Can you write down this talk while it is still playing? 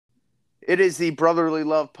It is the Brotherly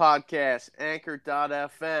Love Podcast,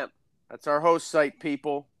 Anchor.fm. That's our host site,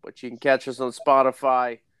 people. But you can catch us on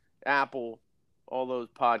Spotify, Apple, all those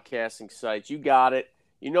podcasting sites. You got it.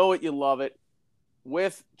 You know it, you love it.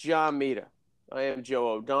 With John Mita. I am Joe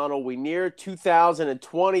O'Donnell. We near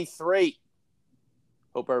 2023.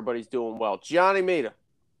 Hope everybody's doing well. Johnny Mita,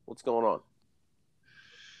 what's going on?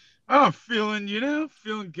 I'm feeling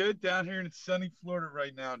good down here in sunny Florida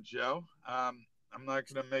right now, Joe. I'm not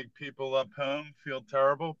going to make people up home feel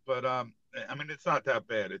terrible, but I mean, it's not that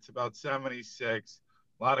bad. It's about 76,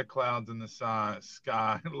 a lot of clouds in the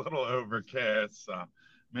sky, a little overcast. I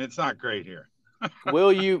mean, it's not great here.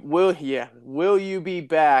 Will you be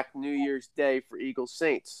back New Year's Day for Eagles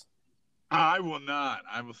Saints? I will not.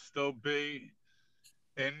 I will still be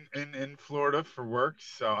in Florida for work,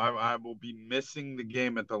 so I will be missing the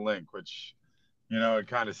game at the link, which it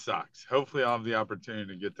kind of sucks. Hopefully, I'll have the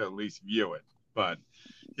opportunity to get to at least view it. But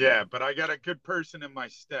yeah, but I got a good person in my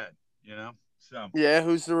stead, So Yeah,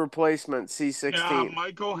 who's the replacement? yeah, C16.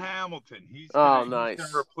 Michael Hamilton. Oh, He's gonna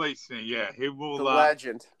nice. replace me. Yeah, The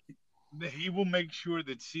legend. he will make sure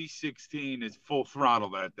that C16 is full throttle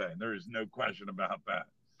that day. There is no question about that.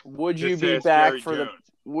 Would you Just be ask back Jerry for the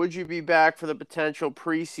Jones. Would you be back for the potential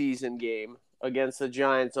preseason game against the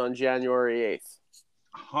Giants on January 8th?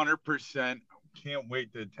 100%. Can't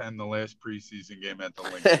wait to attend the last preseason game at the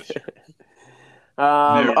link this year. No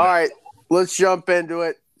All doubt. right, let's jump into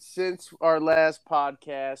it. Since our last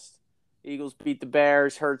podcast, Eagles beat the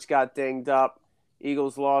Bears. Hurts got dinged up.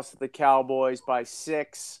 Eagles lost to the Cowboys by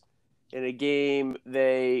 6 in a game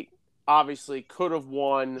they obviously could have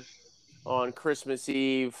won on Christmas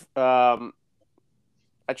Eve.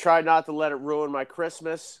 I tried not to let it ruin my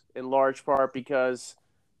Christmas, in large part because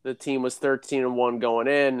the team was 13-1 going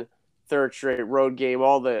in, third straight road game,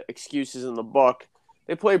 all the excuses in the book.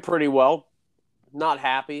 They played pretty well. Not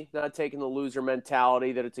happy, not taking the loser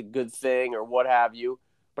mentality that it's a good thing or what have you.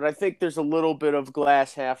 But I think there's a little bit of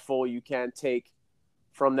glass half full you can take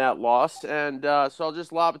from that loss. And so I'll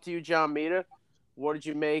just lob it to you, John Mita. What did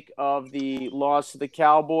you make of the loss to the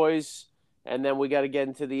Cowboys? And then we got to get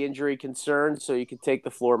into the injury concerns, so you can take the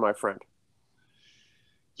floor, my friend.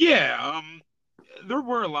 Yeah, there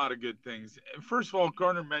were a lot of good things. First of all,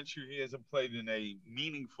 Gardner Minshew, he hasn't played in a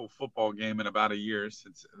meaningful football game in about a year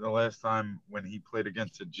since the last time when he played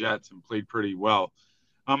against the Jets and played pretty well.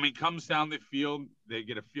 He comes down the field, they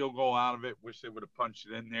get a field goal out of it. Wish they would have punched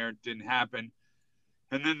it in there. It didn't happen.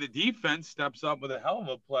 And then the defense steps up with a hell of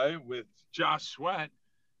a play with Josh Sweat.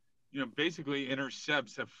 Basically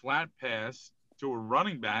intercepts a flat pass to a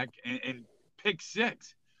running back and pick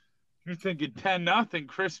six. You're thinking 10-0,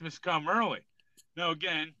 Christmas come early. Now,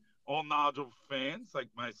 again, all knowledgeable fans like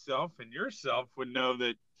myself and yourself would know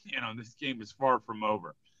that, this game is far from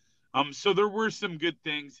over. So there were some good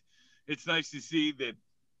things. It's nice to see that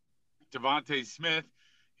Devontae Smith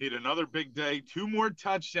hit another big day, two more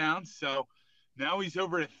touchdowns. So now he's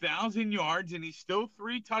over 1,000 yards, and he's still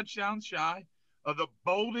 3 touchdowns shy of the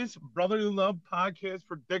boldest Brotherly Love podcast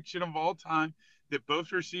prediction of all time that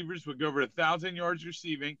both receivers would go over 1,000 yards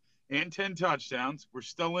receiving and 10 touchdowns. We're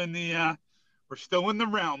still in the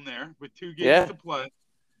realm there with 2 games Yeah. to play.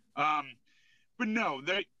 But no,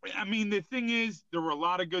 I mean, the thing is, there were a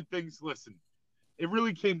lot of good things. Listen, it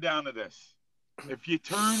really came down to this. If you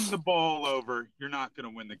turn the ball over, you're not going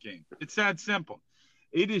to win the game. It's that simple.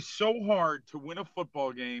 It is so hard to win a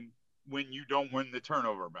football game when you don't win the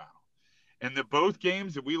turnover battle. And the both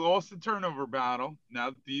games that we lost the turnover battle, now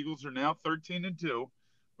the Eagles are now 13-2,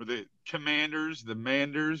 were the Commanders, the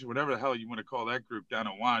Manders, whatever the hell you want to call that group down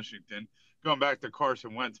in Washington. Going back to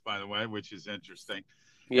Carson Wentz, by the way, which is interesting.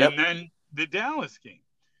 And Yep. then the Dallas game.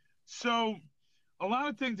 So a lot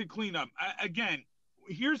of things to clean up. Again,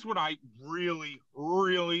 here's what I really,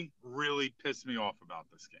 really, really pissed me off about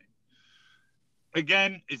this game.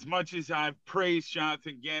 Again, as much as I've praised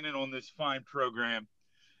Jonathan Gannon on this fine program,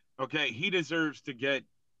 okay, he deserves to get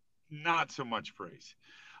not so much praise.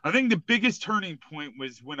 I think the biggest turning point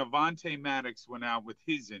was when Avonte Maddox went out with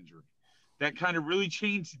his injury. That kind of really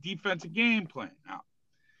changed the defensive game plan. Now,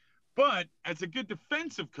 but as a good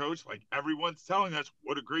defensive coach, like everyone's telling us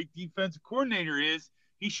what a great defensive coordinator is,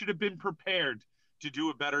 he should have been prepared to do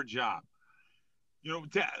a better job.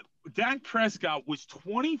 Dak Prescott was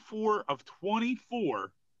 24 of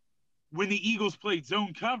 24 when the Eagles played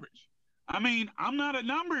zone coverage. I mean, I'm not a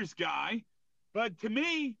numbers guy, but to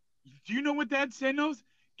me, do you know what that signals?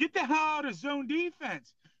 Get the hell out of zone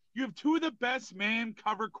defense. You have two of the best man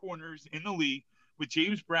cover corners in the league with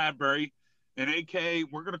James Bradbury and AKA,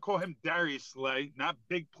 we're going to call him Darius Slay, not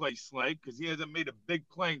big play Slay, because he hasn't made a big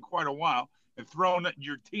play in quite a while, and throwing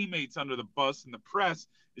your teammates under the bus in the press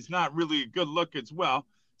is not really a good look as well.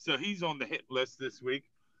 So he's on the hit list this week.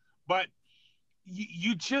 But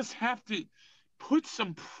you just have to put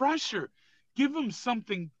some pressure, give them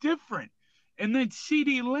something different. And then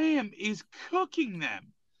CeeDee Lamb is cooking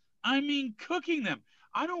them. I mean, cooking them.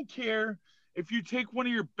 I don't care if you take one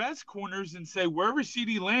of your best corners and say, wherever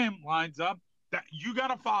CeeDee Lamb lines up, that you got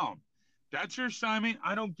to follow him. That's your assignment.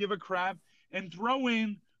 I don't give a crap. And throw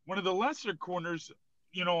in one of the lesser corners,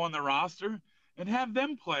 on the roster and have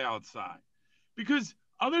them play outside. Because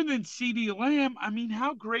other than CeeDee Lamb, I mean,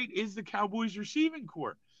 how great is the Cowboys receiving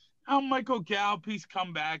corps? Now, Michael Gallup, he's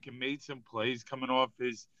come back and made some plays coming off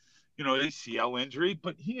his, ACL injury,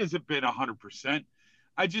 but he hasn't been 100%.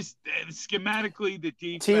 I just, schematically, the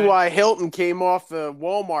defense. T.Y. Hilton came off the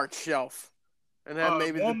Walmart shelf and had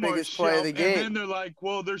maybe the biggest play of the game. And then they're like,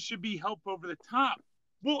 well, there should be help over the top.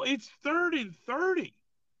 Well, it's 3rd and 30.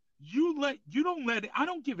 I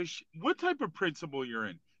don't give a shit what type of principle you're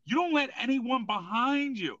in. You don't let anyone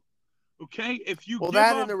behind you. Okay? If you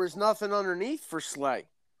and there was nothing underneath for Slay.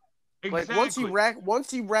 Exactly. Like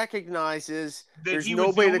once he recognizes there's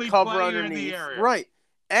nobody to cover underneath. Right.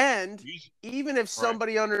 And even if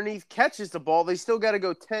somebody underneath catches the ball, they still got to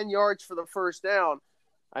go 10 yards for the first down.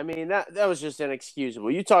 I mean, that was just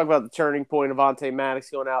inexcusable. You talk about the turning point of Avonte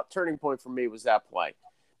Maddox going out. Turning point for me was that play.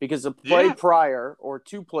 Because the play prior, or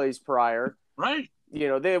 2 plays prior, right?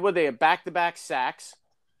 They had back-to-back sacks,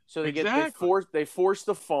 so they force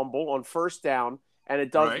the fumble on first down,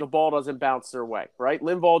 and the ball doesn't bounce their way, right?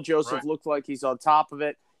 Linval Joseph looked like he's on top of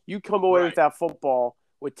it. You come away with that football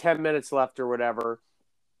with 10 minutes left or whatever,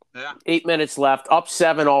 8 minutes left, up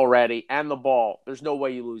 7 already, and the ball. There's no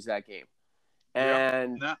way you lose that game.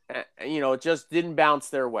 And, it just didn't bounce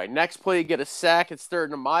their way. Next play, you get a sack. It's 3rd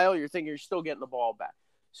and a mile. You're thinking you're still getting the ball back.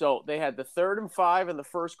 So they had the 3rd and 5 in the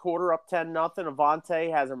first quarter, up 10-0.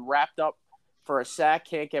 Avonte has him wrapped up for a sack.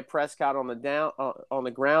 Can't get Prescott on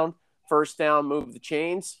the ground. First down, move the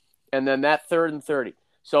chains, and then that 3rd and 30.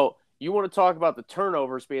 So you want to talk about the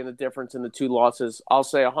turnovers being the difference in the 2 losses? I'll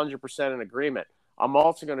say 100% in agreement. I'm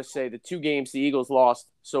also going to say the 2 games the Eagles lost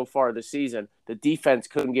so far this season, the defense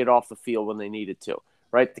couldn't get off the field when they needed to.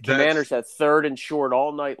 Right? The Commanders had 3rd and short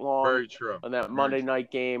all night long. Very true. On that Monday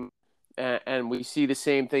night game. And we see the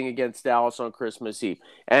same thing against Dallas on Christmas Eve.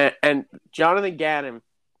 And Jonathan Gannon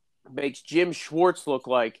makes Jim Schwartz look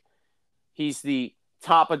like he's the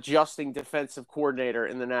top adjusting defensive coordinator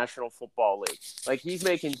in the National Football League. Like he's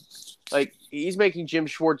making Jim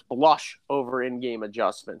Schwartz blush over in-game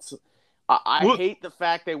adjustments. I hate the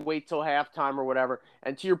fact they wait till halftime or whatever.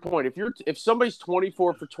 And to your point, if somebody's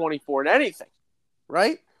 24 for 24 in anything,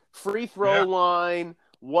 right? Free throw line,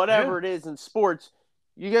 whatever it is in sports,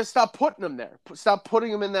 you got to stop putting them there. Stop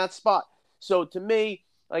putting them in that spot. So to me,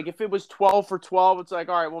 like if it was 12 for 12, it's like,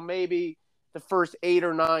 all right, well, maybe the first 8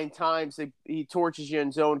 or 9 times he torches you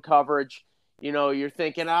in zone coverage, you're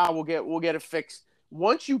thinking, we'll get it fixed.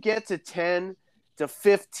 Once you get to 10 to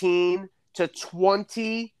 15 to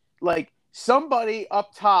 20, like somebody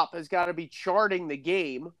up top has got to be charting the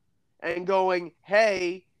game and going,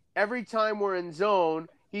 hey, every time we're in zone,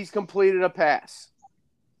 he's completed a pass.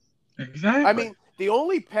 Exactly. I mean, the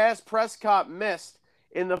only pass Prescott missed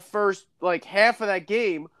in the first half of that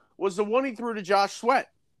game was the one he threw to Josh Sweat.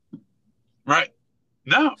 Right.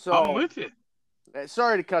 No, I'm with you.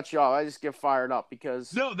 Sorry to cut you off. I just get fired up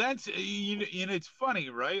because that's and it's funny,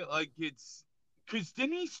 right? Like it's because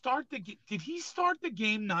did he start the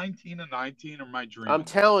game 19-19 or am I dreaming? I'm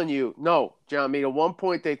telling you, no, John. I mean, at one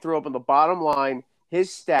point they threw up on the bottom line his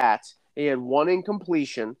stats. He had 1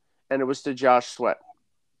 incompletion, and it was to Josh Sweat.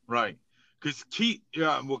 Right. Because Keith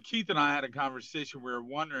and I had a conversation. We were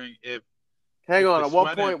wondering if. Hang on. At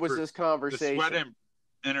what point was this conversation? The Sweat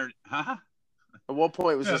entered. Huh? At what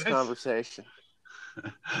point was this conversation?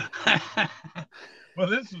 Well,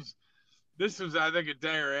 this was I think a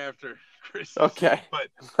day or after Christmas. Okay. But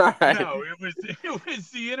right. No, it was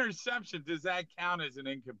the interception. Does that count as an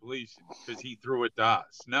incompletion because he threw it to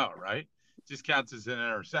us? No, right? It just counts as an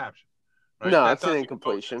interception. Right? No, it's an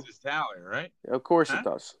incompletion. It's his tally, right? Of course it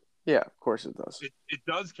does. Yeah, of course it does. It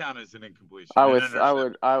does count as an incompletion.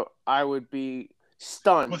 I would be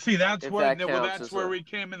stunned. Well, see, that's where we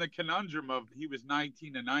came in the conundrum of he was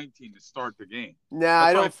 19-19 to start the game. Nah,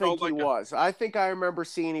 I don't think he was. I think I remember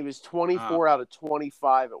seeing he was 24 out of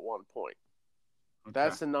 25 at one point. Okay.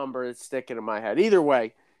 That's the number that's sticking in my head. Either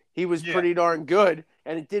way, he was pretty darn good,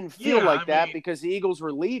 and it didn't feel like that because the Eagles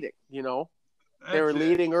were leading. They were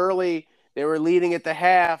leading early. They were leading at the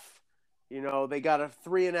half. They got a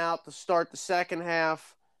 3-and-out to start the second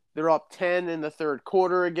half. They're up 10 in the third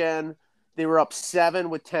quarter again. They were up 7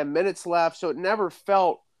 with 10 minutes left, so it never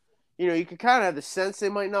felt, you could kind of have the sense they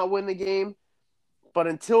might not win the game, but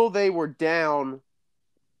until they were down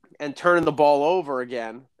and turning the ball over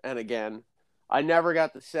again and again, I never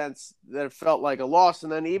got the sense that it felt like a loss.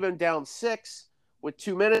 And then even down 6 with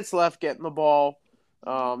 2 minutes left getting the ball.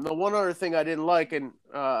 The one other thing I didn't like, and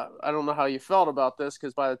I don't know how you felt about this,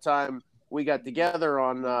 because by the time we got together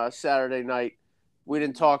on Saturday night, we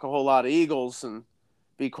didn't talk a whole lot of Eagles, and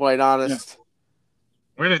be quite honest.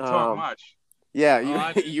 Yeah. We didn't talk much.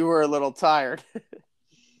 Yeah, you were a little tired.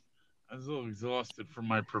 I was a little exhausted from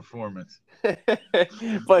my performance.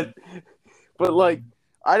 but like,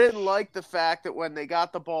 I didn't like the fact that when they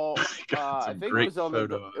got the ball, I think it was on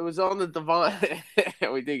the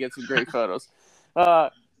Devontae. We did get some great photos.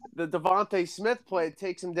 The Devontae Smith play, it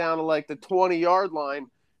takes him down to like the 20-yard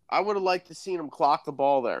line. I would have liked to seen him clock the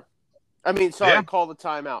ball there. Call the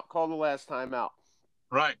timeout. Call the last timeout.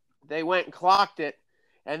 Right. They went and clocked it,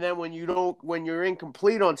 and then when you're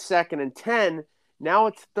incomplete on 2nd and 10, now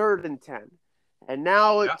it's 3rd and 10, and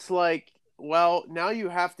now it's like, well, now you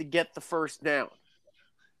have to get the first down.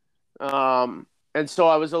 And so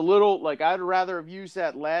I was a little like, I'd rather have used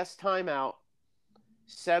that last timeout,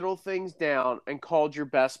 settle things down, and called your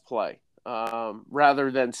best play,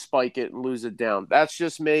 rather than spike it and lose it down. That's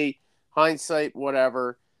just me, hindsight,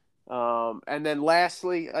 whatever. And then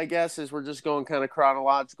lastly, I guess, as we're just going kind of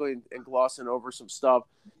chronologically and glossing over some stuff,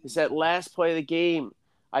 is that last play of the game,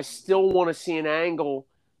 I still want to see an angle.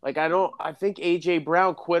 Like, I think A.J.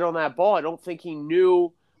 Brown quit on that ball. I don't think he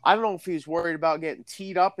knew. I don't know if he was worried about getting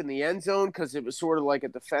teed up in the end zone, because it was sort of like a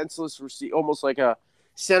defenseless receiver, almost like a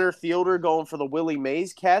center fielder going for the Willie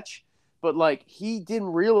Mays catch. But, like, he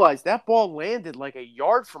didn't realize that ball landed like a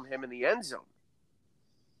yard from him in the end zone.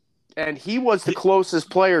 And he was the closest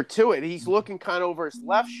player to it. He's looking kind of over his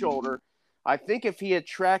left shoulder. I think if he had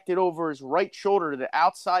tracked it over his right shoulder to the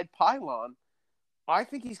outside pylon, I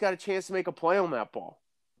think he's got a chance to make a play on that ball.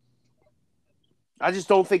 I just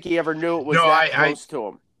don't think he ever knew it was close to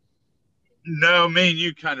him. No, me and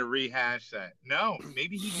you kind of rehashed that. No,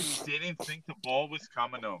 maybe he just didn't think the ball was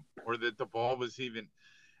coming to him, or that the ball was even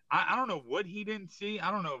 – I don't know what he didn't see.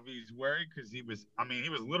 I don't know if he was worried, because he was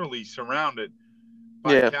literally surrounded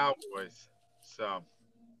by Cowboys. So,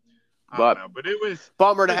 I don't know. But it was –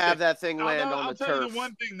 bummer to have that thing land on the turf. I'll tell you the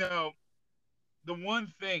one thing, though. The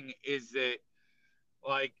one thing is that,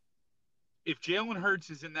 like, if Jalen Hurts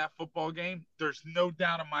is in that football game, there's no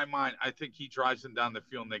doubt in my mind, I think he drives them down the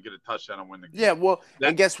field and they get a touchdown and win the game. Yeah, well,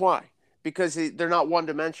 and guess why? Because they're not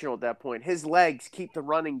one-dimensional at that point. His legs keep the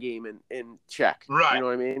running game in check. Right. You know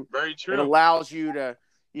what I mean? Very true. It allows you to,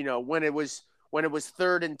 when it was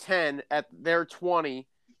 3rd and 10 at their 20,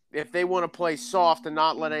 if they want to play soft and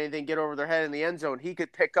not let anything get over their head in the end zone, he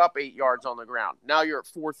could pick up 8 yards on the ground. Now you're at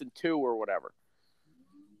 4th and 2 or whatever.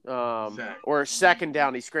 Exactly. Or 2nd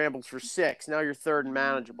down, he scrambles for 6. Now you're 3rd and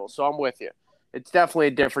manageable. So I'm with you. It's definitely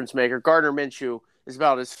a difference maker. Gardner Minshew is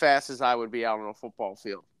about as fast as I would be out on a football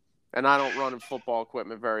field. And I don't run in football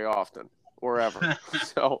equipment very often or ever.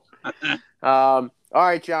 So, all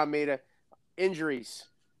right, John Mita. Injuries.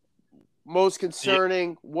 Most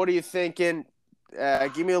concerning. What are you thinking?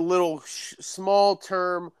 Give me a little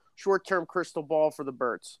short-term crystal ball for the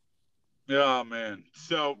Birds. Oh, man.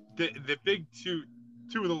 So the big two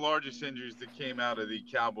of the largest injuries that came out of the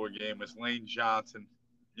Cowboy game was Lane Johnson.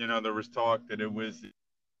 There was talk that it was,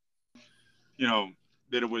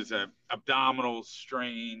 an abdominal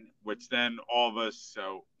strain, which then all of us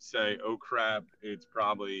say, oh, crap, it's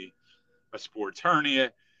probably a sports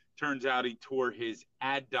hernia. Turns out he tore his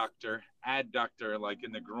adductor, like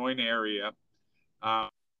in the groin area.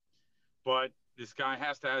 But this guy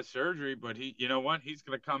has to have surgery, but you know what? He's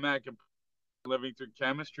going to come back and living through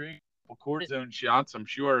chemistry. Cortisone shots, I'm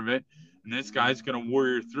sure of it, and this guy's going to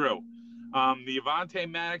warrior through. The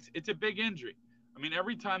Avonte Maddox, it's a big injury. I mean,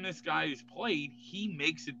 every time this guy has played, he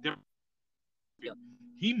makes a difference.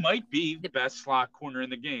 He might be the best slot corner in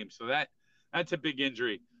the game, so that's a big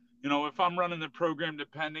injury. If I'm running the program,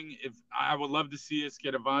 if I would love to see us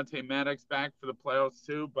get Avonte Maddox back for the playoffs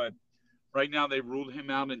too, but right now they ruled him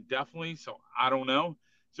out indefinitely, so I don't know.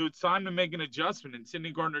 So it's time to make an adjustment, and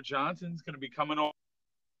Sidney Gardner-Johnson's going to be coming off.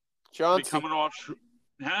 Chauncey.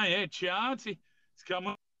 Chauncey is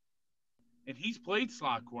coming, and he's played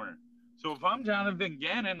slot corner. So if I'm Jonathan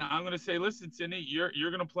Gannon, I'm going to say, listen, Sidney, you're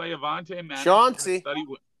going to play Avonte Maddox. Chauncey.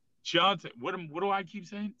 What do I keep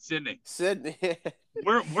saying? Sidney.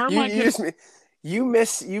 Where am I? You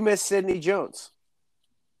miss Sidney Jones.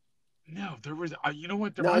 No, there was. You know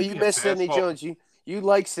what? You miss Sidney Jones. You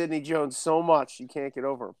like Sidney Jones so much you can't get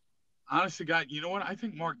over him. Honestly, God, you know what? I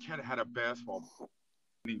think Marquette had a basketball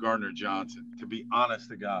Gardner Johnson, to be honest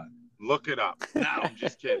to God. Look it up. No, I'm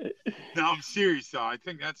just kidding. No, I'm serious, though. I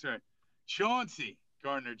think that's right. Chauncey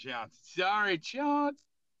Gardner Johnson. Sorry, Chauncey.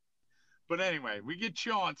 But anyway, we get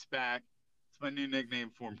Chauncey back. It's my new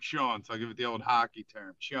nickname for him, Chauncey. I'll give it the old hockey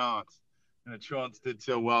term, Chauncey. And Chauncey did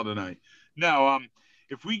so well tonight. No,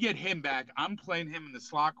 if we get him back, I'm playing him in the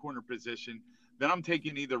slot corner position. Then I'm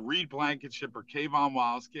taking either Reed Blankenship or Kayvon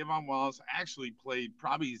Wallace. Kayvon Wallace actually played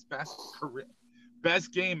probably his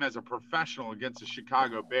best game as a professional against the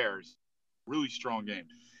Chicago Bears. Really strong game.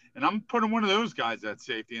 And I'm putting one of those guys at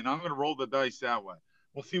safety, and I'm going to roll the dice that way.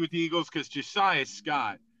 We'll see with the Eagles because Josiah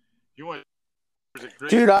Scott,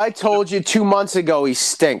 dude, I told you 2 months ago he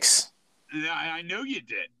stinks. I know you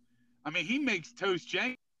did. I mean, he makes toast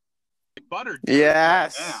Jenkins butter.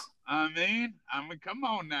 Yes. Right come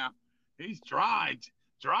on now. He's dry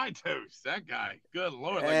toast. That guy. Good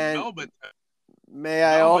Lord, like velvet. May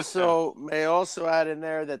I also add in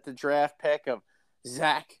there that the draft pick of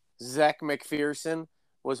Zach McPherson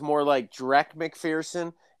was more like Drek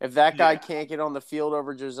McPherson. If that guy can't get on the field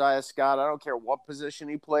over Josiah Scott, I don't care what position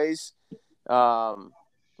he plays. Why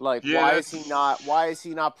is he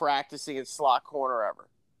not practicing at slot corner ever?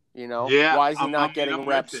 You know? Yeah, why is he not getting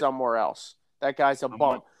reps somewhere else? That guy's a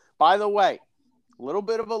bum. By the way, a little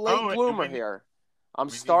bit of a late bloomer here. I'm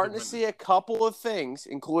starting to see a couple of things,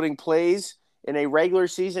 including plays in a regular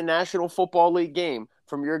season National Football League game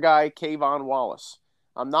from your guy, Kayvon Wallace.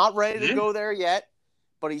 I'm not ready to go there yet,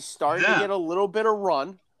 but he's starting to get a little bit of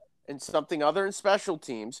run in something other than special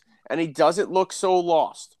teams, and he doesn't look so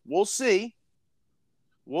lost. We'll see.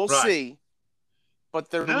 We'll see.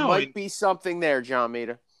 But there might be something there, John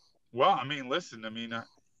Mita. Well, I mean, listen,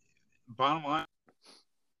 bottom line,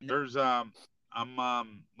 there's,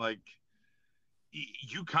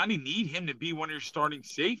 you kind of need him to be one of your starting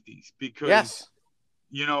safeties because,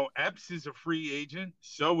 Epps is a free agent.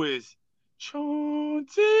 So is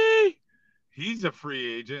Chauncey. He's a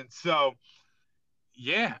free agent. So,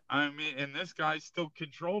 and this guy's still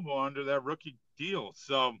controllable under that rookie deal.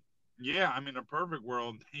 So, in a perfect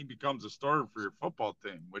world, he becomes a starter for your football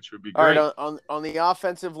team, which would be great. All right, on the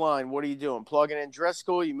offensive line, what are you doing? Plugging in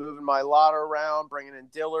Driscoll? You moving Mailata around? Bringing in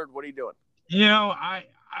Dillard? What are you doing? I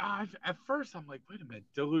at first I'm like, wait a minute,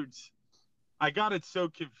 Dillard's. I got it so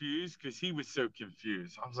confused because he was so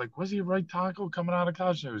confused. I was like, was he a right tackle coming out of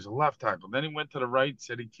college? No, he was a left tackle. Then he went to the right,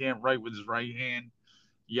 said he can't write with his right hand,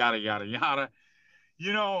 yada, yada, yada.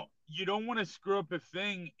 You don't want to screw up a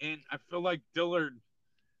thing, and I feel like Dillard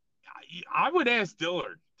 – I would ask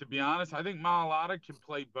Dillard, to be honest. I think Mailata can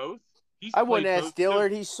play both. I wouldn't ask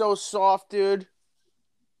Dillard. He's so soft, dude.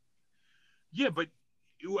 Yeah, but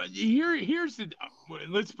here's the –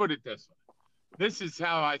 let's put it this way. This is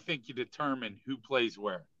how I think you determine who plays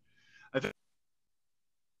where. I think,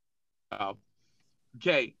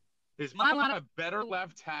 is Mailata a better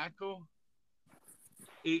left tackle?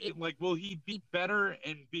 Will he be better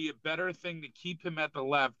and be a better thing to keep him at the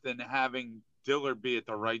left than having Dillard be at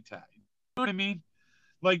the right tackle? You know what I mean?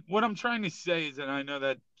 What I'm trying to say is, and I know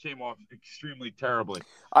that came off extremely terribly.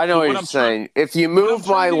 I know what you're saying. If you move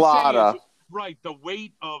Mailata, right, the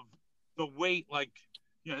weight,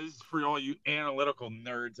 this is for all you analytical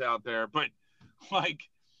nerds out there, but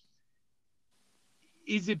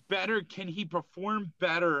is it better? Can he perform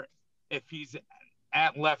better if he's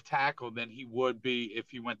at left tackle than he would be if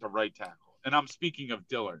he went to right tackle? And I'm speaking of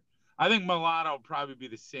Dillard. I think Mailata will probably be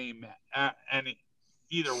the same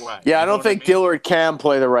either way. Yeah, I don't think Dillard can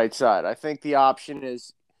play the right side. I think the option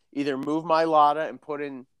is either move Mailata and put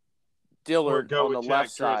in Dillard on the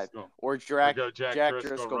left side, or Jack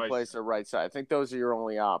Driscoll plays the right side. I think those are your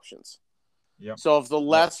only options. Yep. So if the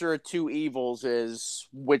lesser of two evils is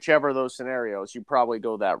whichever of those scenarios, you probably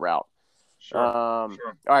go that route. Sure. All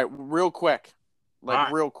right, real quick.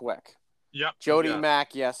 Real quick. Yep. Jody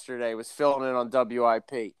Mack yesterday was filling in on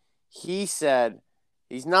WIP. He said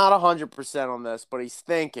he's not 100% on this, but he's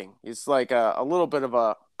thinking. It's like a little bit of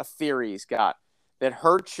a theory he's got that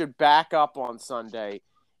Hurts should back up on Sunday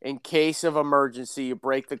in case of emergency. You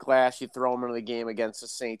break the glass, you throw him into the game against the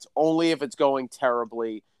Saints, only if it's going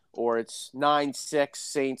terribly or it's 9-6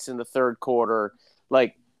 Saints in the third quarter.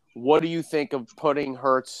 What do you think of putting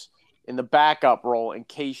Hurts in the backup role in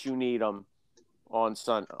case you need him on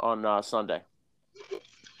Sunday?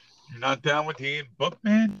 You're not down with the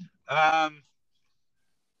Bookman?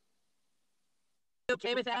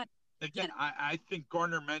 Okay with that? Again, I think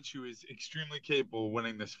Gardner Minshew is extremely capable of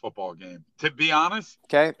winning this football game. To be honest,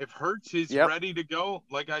 if Hurts is ready to go,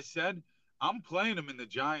 like I said, I'm playing him in the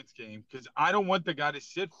Giants game because I don't want the guy to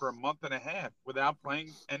sit for a month and a half without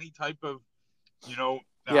playing any type of,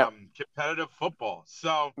 Yep. competitive football.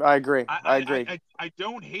 So I agree. I I, agree. I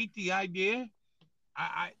don't hate the idea.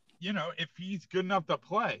 If he's good enough to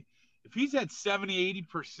play, if he's at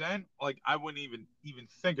 70-80%, like I wouldn't even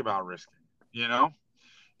think about risking, Yep.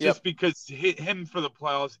 just because him for the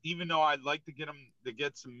playoffs, even though I'd like to get him to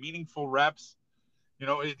get some meaningful reps,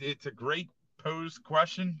 it's a great posed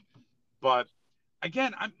question, but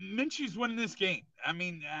again, Minshew's winning this game. I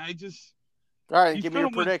mean, All right, he's give me your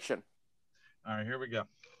gonna win. prediction. All right, here we go.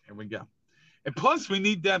 And plus, we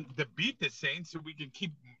need them to beat the Saints so we can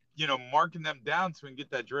keep, marking them down so we can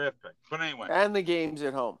get that draft pick. But anyway, And the game's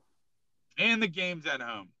at home. and the game's at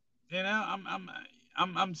home.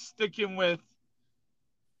 I'm sticking with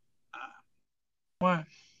what?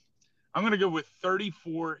 I'm gonna go with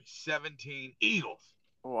 34-17 Eagles.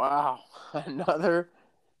 Wow, another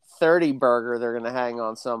 30 burger. They're gonna hang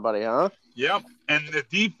on somebody, huh? Yep, and the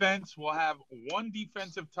defense will have one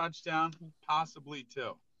defensive touchdown, possibly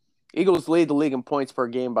two. Eagles lead the league in points per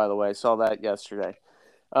game, by the way. I saw that yesterday.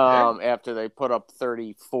 After they put up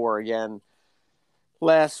 34 again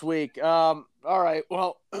last week. All right.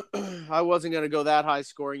 Well, I wasn't going to go that high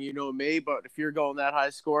scoring, you know me, but if you're going that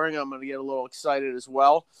high scoring, I'm going to get a little excited as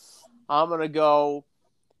well. I'm going to go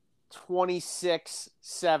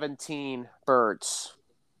 26-17 Birds.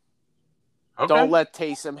 Okay. Don't let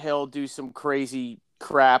Taysom Hill do some crazy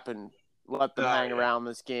crap and let them hang around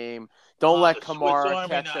this game. Don't let Kamara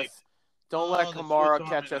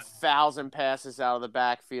catch 1,000 passes out of the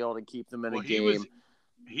backfield and keep them in a game.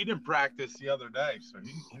 He didn't practice the other day, so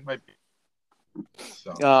he might be.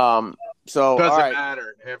 So doesn't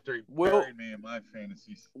matter after he buried me in my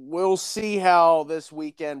fantasies. We'll see how this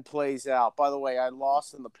weekend plays out. By the way, I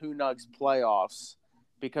lost in the Poo Nugs playoffs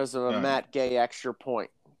because of a Matt Gay extra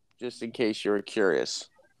point, just in case you were curious.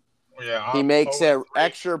 Yeah, he makes an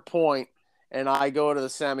extra point, and I go to the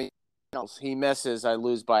semifinals. He misses, I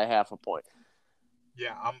lose by half a point.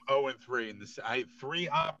 Yeah, I'm 0-3 I had 3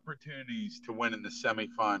 opportunities to win in the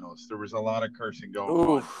semifinals. There was a lot of cursing going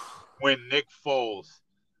on when Nick Foles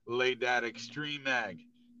laid that extreme egg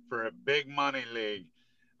for a big money league.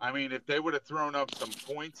 I mean, if they would have thrown up some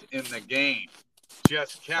points in the game,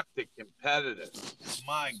 just kept it competitive,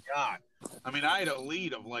 my God. I mean, I had a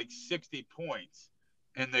lead of like 60 points,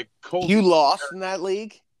 and the Colts. You lost in that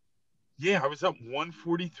league? Yeah, I was up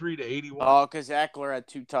 143-81. Oh, because Eckler had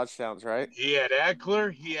 2 touchdowns, right? He had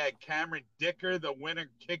Eckler, he had Cameron Dicker, the winner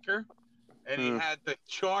kicker, and he had the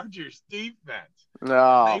Chargers defense.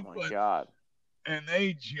 Oh, my God. And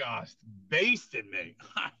they just basted me.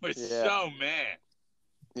 I was so mad.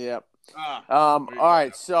 Yep. All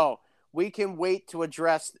right, so we can wait to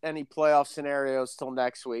address any playoff scenarios till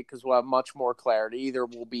next week because we'll have much more clarity. Either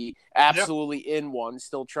we'll be absolutely in one,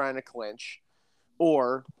 still trying to clinch,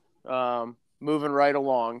 or moving right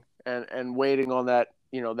along and waiting on that,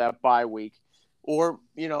 that bye week. Or,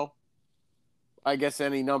 I guess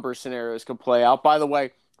any number of scenarios could play out. By the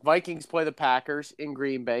way, Vikings play the Packers in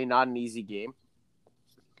Green Bay, not an easy game.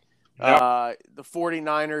 The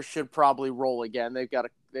 49ers should probably roll again. They've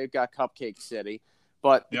got Cupcake City.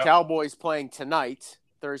 But the Cowboys playing tonight,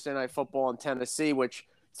 Thursday Night Football in Tennessee, which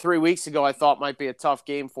 3 weeks ago I thought might be a tough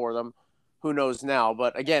game for them. Who knows now?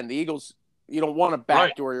 But again, the Eagles, you don't want to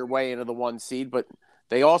backdoor your way into the 1 seed, but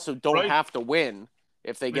they also don't have to win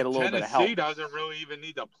if they get a little bit of help. Tennessee doesn't really even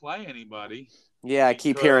need to play anybody. Yeah, I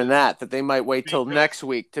keep hearing that they might wait till next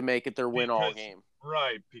week to make it their win-all game.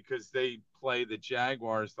 Right, because they play the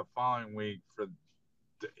Jaguars the following week for,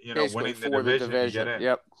 winning the division. To get in.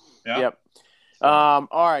 Yep. All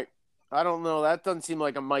right. I don't know. That doesn't seem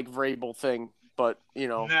like a Mike Vrabel thing, but,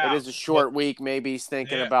 it is a short week. Maybe he's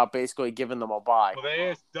thinking about basically giving them a bye. Well, they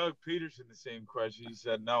asked Doug Peterson the same question. He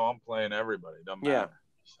said, no, I'm playing everybody. Doesn't matter.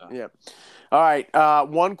 So. Yeah. All right.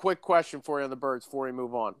 One quick question for you on the Birds before we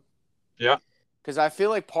move on. Yeah. Because I feel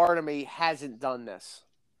like part of me hasn't done this.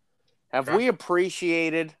 Have we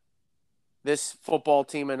appreciated this football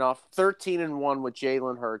team enough? 13-1 with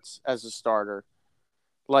Jalen Hurts as a starter.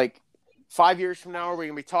 Like, 5 years from now, are we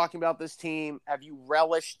going to be talking about this team? Have you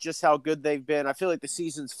relished just how good they've been? I feel like the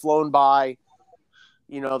season's flown by.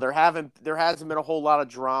 There hasn't been a whole lot of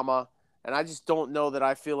drama, and I just don't know that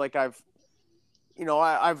I feel like I've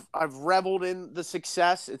reveled in the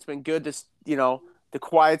success. It's been good to to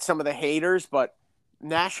quiet some of the haters, but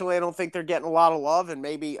nationally, I don't think they're getting a lot of love, and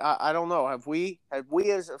maybe I don't know. Have we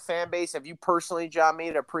as a fan base? Have you personally, John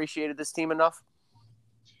Mead, appreciated this team enough?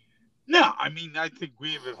 No, I mean, I think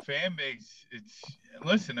we have a fan base.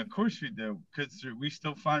 Listen, of course we do, because we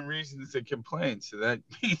still find reasons to complain. So that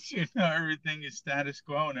means everything is status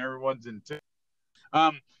quo and everyone's in.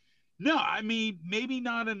 No, I mean, maybe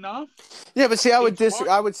not enough. Yeah, but see, I would It's hard.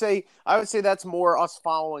 I would say that's more us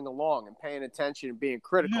following along and paying attention and being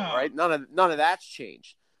critical, No, right? None of that's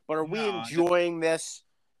changed. But are we no, enjoying this?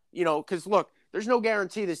 You know, because look, there's no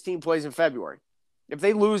guarantee this team plays in February. If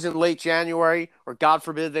they lose in late January, or God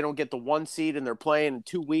forbid they don't get the 1 seed and they're playing in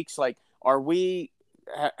 2 weeks, like,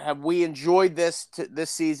 have we enjoyed this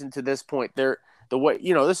season to this point? The way,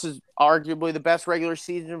 this is arguably the best regular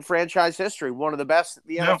season in franchise history, one of the best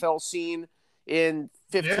the no. NFL seen in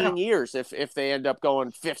 15 Yeah. years. If they end up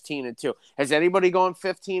going 15-2, has anybody gone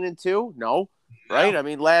 15-2? No, right? No. I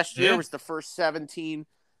mean, last year Yeah. was the first 17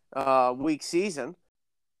 week season.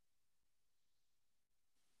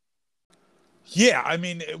 Yeah, I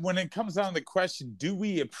mean, when it comes down to the question, do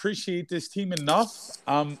we appreciate this team enough?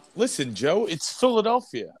 Listen, Joe, it's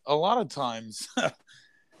Philadelphia. A lot of times,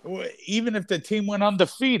 even if the team went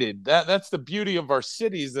undefeated, that's the beauty of our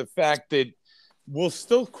city, is the fact that we'll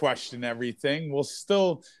still question everything. We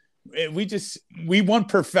want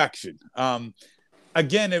perfection.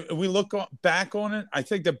 Again, if we look back on it, I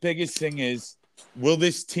think the biggest thing is, will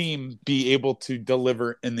this team be able to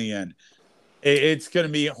deliver in the end? It's going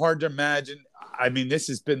to be hard to imagine. I mean, this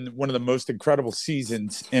has been one of the most incredible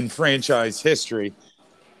seasons in franchise history,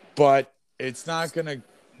 but it's not going to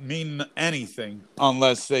mean anything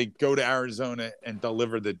unless they go to Arizona and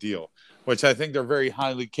deliver the deal, which I think they're very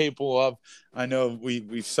highly capable of. I know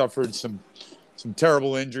we've suffered some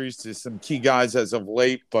terrible injuries to some key guys as of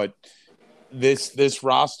late, but this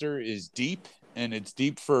roster is deep, and it's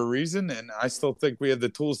deep for a reason, and I still think we have the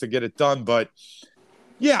tools to get it done. But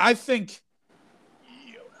yeah, I think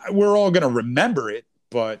we're all going to remember it,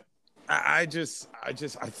 but I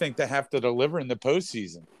think they have to deliver in the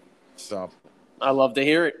postseason. So I love to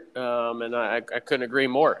hear it, and I couldn't agree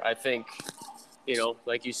more. I think,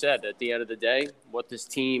 like you said, at the end of the day, what this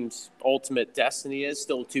team's ultimate destiny is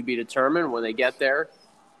still to be determined. When they get there,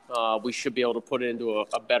 we should be able to put it into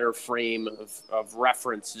a better frame of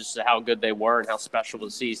reference as to how good they were and how special the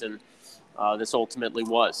season this ultimately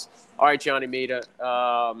was. All right, Johnny Mita,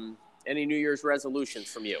 any New Year's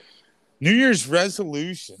resolutions from you? New Year's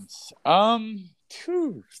resolutions.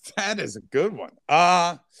 That is a good one.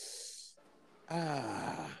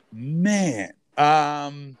 Man.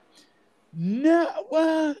 No.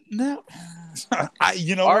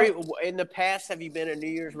 In the past, have you been a New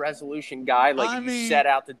Year's resolution guy? Like, you set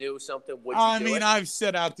out to do something, would you do it? I've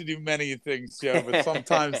set out to do many things, Joe, but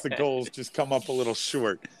sometimes the goals just come up a little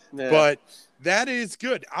short. Yeah. But that is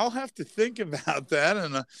good. I'll have to think about that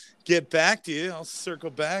and get back to you. I'll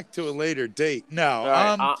circle back to a later date. No, all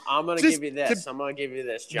right, I'm going to give you this. I'm going to give you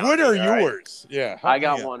this, John. What are yours? Right? Yeah. I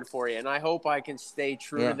got one for you, and I hope I can stay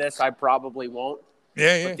true to this. I probably won't.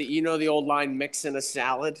 Yeah. But the old line, mix in a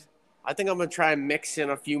salad? I think I'm going to try and mix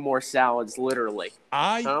in a few more salads, literally.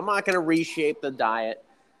 I'm not going to reshape the diet,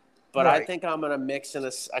 but I think I'm going to mix in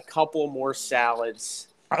a couple more salads.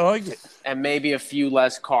 I like it. And maybe a few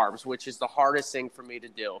less carbs, which is the hardest thing for me to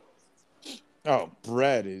do. Oh,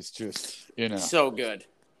 bread is just, so good.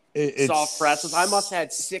 It's soft pretzels. I must have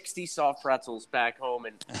had 60 soft pretzels back home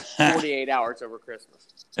in 48 hours over Christmas.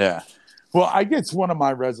 Yeah. Well, I guess one of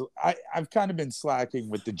my I've kind of been slacking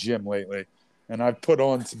with the gym lately, and I've put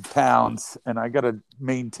on some pounds, and I got to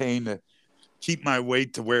maintain to keep my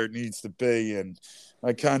weight to where it needs to be. And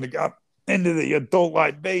I kind of got into the adult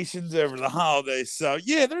libations over the holidays. So,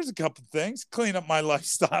 yeah, there's a couple things. Clean up my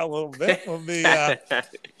lifestyle a little bit. Will be,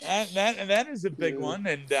 that is a big one.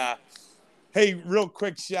 And, hey, real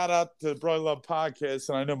quick shout out to the Broly Love Podcast.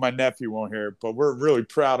 And I know my nephew won't hear it, but we're really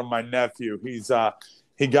proud of my nephew.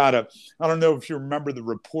 He got I don't know if you remember the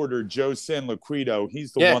reporter, Joe San Liquido.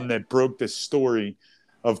 He's the one that broke the story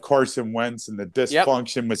of Carson Wentz and the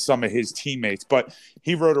dysfunction with some of his teammates. But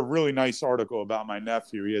he wrote a really nice article about my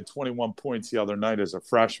nephew. He had 21 points the other night as a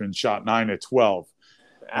freshman, shot 9 of 12.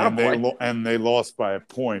 And they lost by a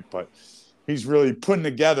point. But he's really putting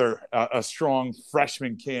together a strong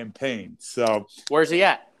freshman campaign. So where's he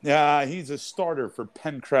at? Yeah, he's a starter for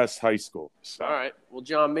Pencrest High School. So. All right. Well,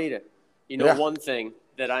 John Mita, one thing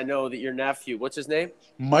that I know that your nephew, what's his name?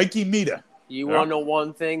 Mikey Mita. You want to know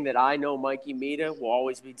one thing that I know Mikey Mita will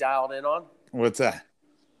always be dialed in on? What's that?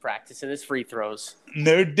 Practicing his free throws.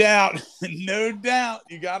 No doubt. No doubt.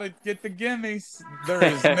 You got to get the gimmies. There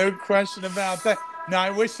is no question about that. Now, I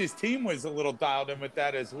wish his team was a little dialed in with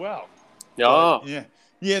that as well. Oh. Yeah,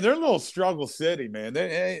 they're a little struggle city, man.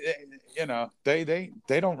 They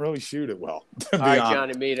don't really shoot it well. All right,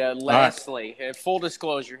 Johnny Mita. Lastly, full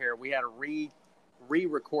disclosure here, we had to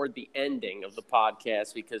re-record the ending of the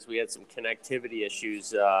podcast because we had some connectivity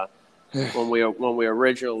issues when we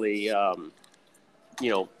originally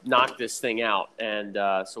knock this thing out. And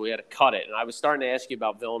so we had to cut it. And I was starting to ask you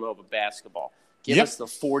about Villanova basketball. Give us the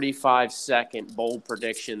 45-second bold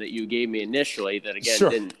prediction that you gave me initially that,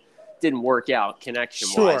 again, didn't work out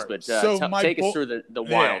connection-wise. But take us through the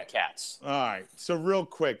Wildcats. All right. So real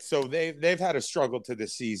quick. So they've had a struggle to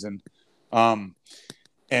this season. And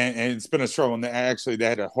it's been a struggle. And actually, they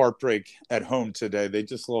had a heartbreak at home today. They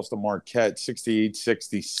just lost to Marquette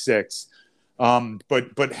 68-66.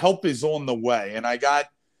 But help is on the way. And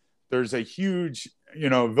there's a huge,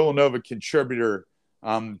 Villanova contributor,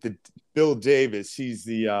 Bill Davis. He is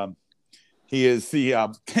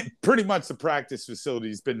the pretty much the practice facility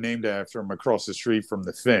has been named after him across the street from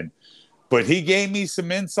the Finn. But he gave me some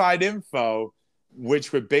inside info,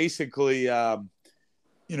 which would basically, I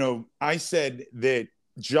said that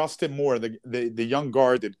Justin Moore, the young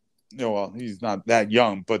guard that, he's not that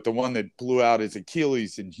young, but the one that blew out his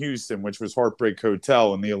Achilles in Houston, which was Heartbreak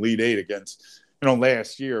Hotel in the Elite Eight against,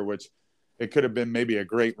 last year, which it could have been maybe a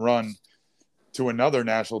great run to another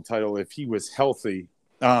national title if he was healthy.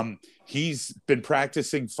 He's been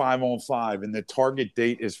practicing 5-on-5, and the target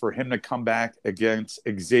date is for him to come back against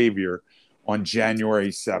Xavier on January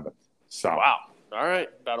 7th. So, wow. All right.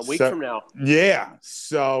 About a week from now. Yeah.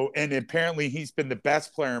 So, and apparently he's been the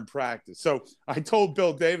best player in practice. So I told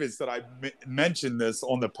Bill Davis that I mentioned this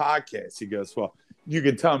on the podcast. He goes, well, you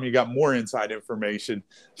can tell him you got more inside information.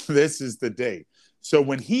 This is the date. So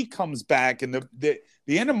when he comes back, and the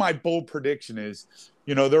end of my bold prediction is,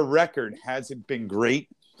 their record hasn't been great.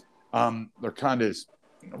 They're kind of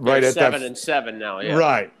right at 7-7 now. Yeah.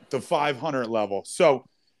 Right. The 500 level. So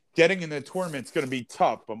getting in the tournament is going to be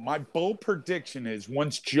tough. But my bold prediction is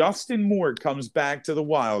once Justin Moore comes back to the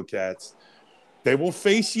Wildcats, they will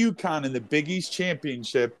face UConn in the Big East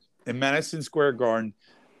Championship in Madison Square Garden,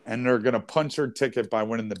 and they're going to punch their ticket by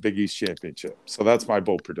winning the Big East Championship. So that's my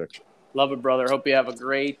bold prediction. Love it, brother. Hope you have a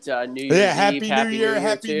great New Year's Eve. Happy New Year.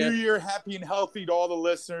 Happy New Year. Happy and healthy to all the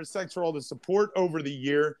listeners. Thanks for all the support over the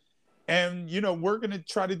year. And, we're going to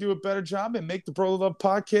try to do a better job and make the Brother Love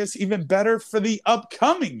podcast even better for the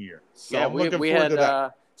upcoming year. So I'm looking forward to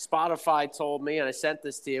that. Spotify told me, and I sent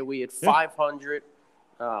this to you, we had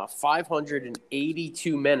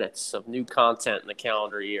 582 minutes of new content in the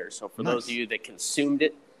calendar year. So for those of you that consumed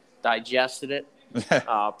it, digested it,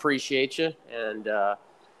 appreciate you. And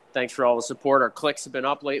thanks for all the support. Our clicks have been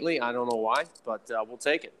up lately. I don't know why, but we'll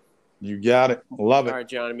take it. You got it. Love it. All right,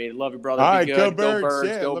 Johnny. Love you, brother. All Be right, good. Go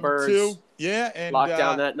Birds. Go Birds. Too. Yeah, and lock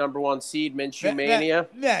down that number one seed, Minshew Mania.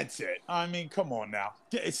 That's it. I mean, come on now.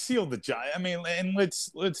 Seal the job. I mean, and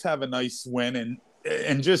let's have a nice win,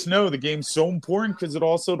 and just know the game's so important because it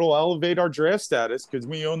also will elevate our draft status because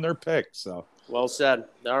we own their pick. So well said.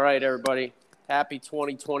 All right, everybody. Happy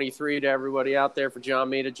 2023 to everybody out there. For John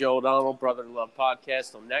Mita, Joe O'Donnell, Brother Love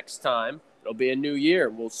Podcast. Till next time, it'll be a new year.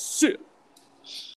 We'll see you.